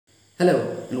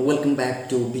Hello and welcome back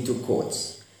to B2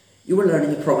 Codes. You are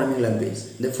learning a programming language.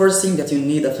 The first thing that you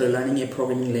need after learning a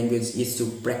programming language is to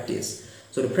practice.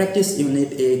 So to practice you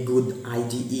need a good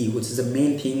IDE, which is the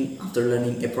main thing after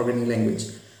learning a programming language.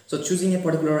 So choosing a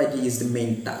particular IDE is the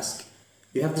main task.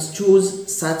 You have to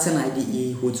choose such an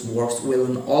IDE which works well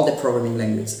in all the programming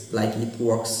languages, like it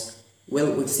works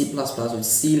well with C++, with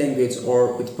C language,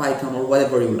 or with Python, or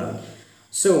whatever you learn.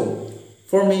 So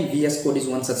for me, VS Code is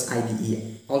one such IDE.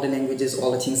 All the languages,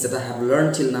 all the things that I have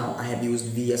learned till now, I have used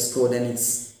VS Code, and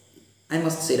I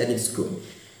must say that it's good.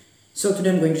 So today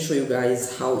I'm going to show you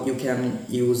guys how you can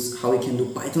do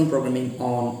Python programming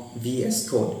on VS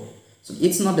Code. So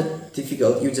it's not that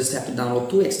difficult. You just have to download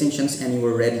 2 extensions and you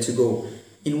are ready to go.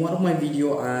 In one of my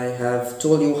video, I have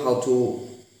told you how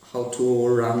to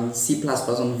run C++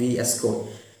 on VS Code.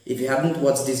 If you haven't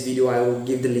watched this video, I will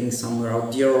give the link somewhere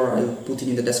out there, or I'll put it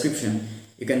in the description.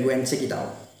 You can go and check it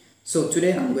out. So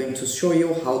today I'm going to show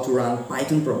you how to run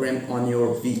Python program on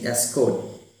your VS Code.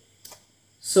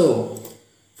 So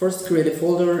first create a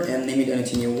folder and name it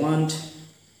anything you want.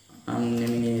 I'm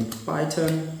naming it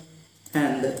Python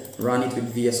and run it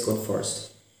with VS Code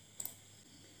first.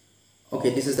 Okay,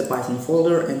 this is the Python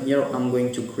folder, and here I'm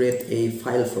going to create a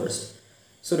file first.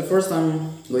 So the first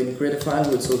I'm going to create a file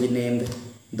which will be named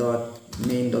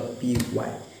 .main.py.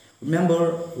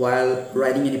 Remember, while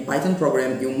writing any Python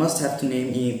program, you must have to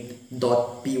name it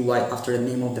 .py after the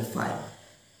name of the file.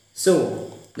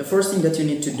 So the first thing that you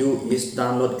need to do is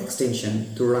download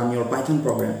extension to run your Python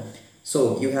program.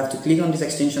 So you have to click on this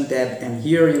extension tab, and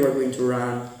here you are going to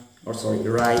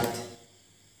write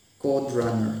code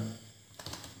runner.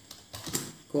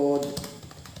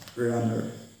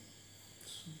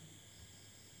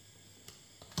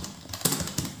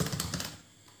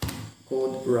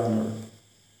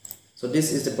 So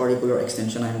this is the particular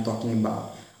extension I am talking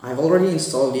about. I've already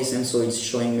installed this, and so it's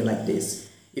showing me like this.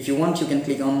 If you want, you can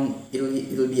click on it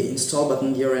will be an install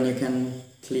button here, and you can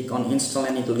click on install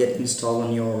and it will get installed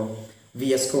on your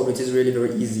VS Code, which is really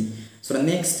very easy. So the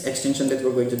next extension that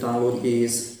we're going to download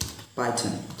is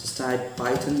Python. Just type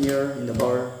Python here in the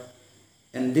bar,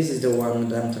 and this is the one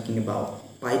that I'm talking about.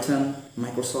 Python,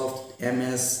 Microsoft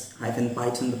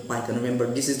MS-Python, Python. Remember,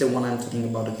 this is the one I'm talking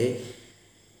about, okay?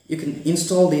 You can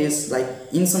install this like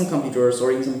in some computers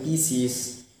or in some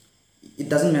PCs. It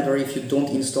doesn't matter if you don't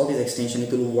install this extension,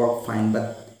 it will work fine.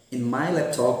 But in my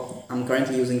laptop, I'm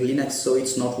currently using Linux, so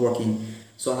it's not working.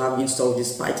 So I have installed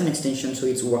this Python extension, so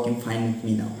it's working fine with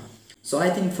me now. So I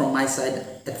think from my side,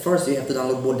 at first you have to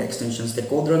download both the extensions, the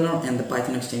code runner and the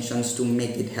Python extensions, to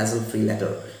make it hassle-free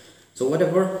later. So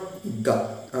whatever it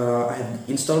got, I have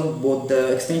installed both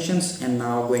the extensions, and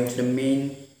now going to the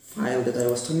main file that I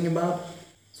was talking about.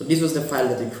 So this was the file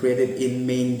that I created in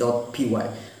main.py.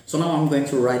 So now I'm going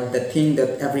to write the thing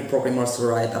that every programmer must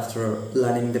write after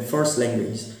learning the first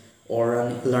language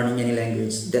or learning any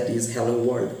language, that is hello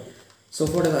world. So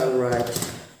for that I'll write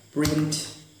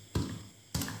print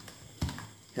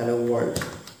hello world,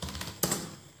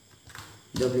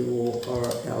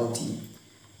 WORLD.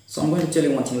 So I'm going to tell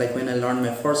you one thing, like when I learned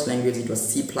my first language, it was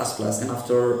C++, and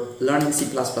after learning C++,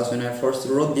 when I first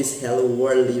wrote this hello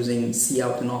world using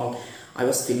Cout and all, I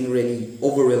was feeling really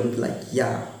overwhelmed, like,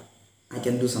 yeah, I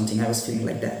can do something. I was feeling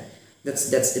like that.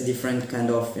 That's a different kind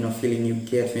of feeling you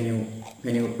get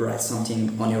when you write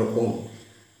something on your own.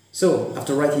 So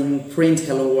after writing print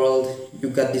hello world, you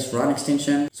got this run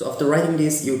extension. So after writing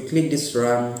this, you click this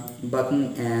run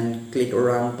button and click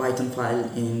run Python file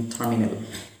in terminal.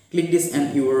 Click this,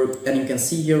 and you can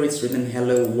see here it's written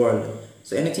hello world.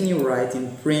 So anything you write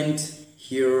in print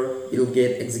here, it'll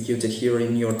get executed here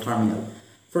in your terminal.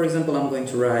 For example, I'm going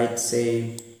to write,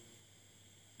 say,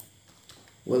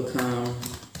 welcome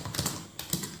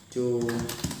to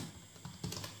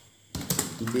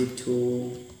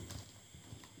B2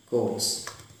 Codes.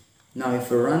 Now if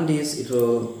you run this, it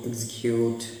will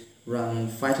execute run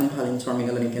Python file in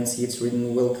terminal, and you can see it's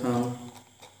written welcome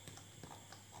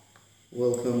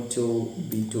to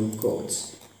B2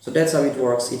 Codes. So that's how it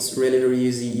works. It's really very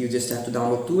easy. You just have to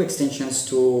download 2 extensions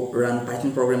to run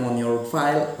Python program on your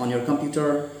file, on your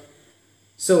computer.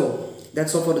 So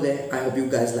that's all for today. I hope you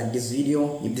guys like this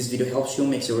video. If this video helps you,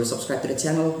 make sure you subscribe to the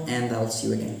channel, and I'll see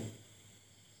you again.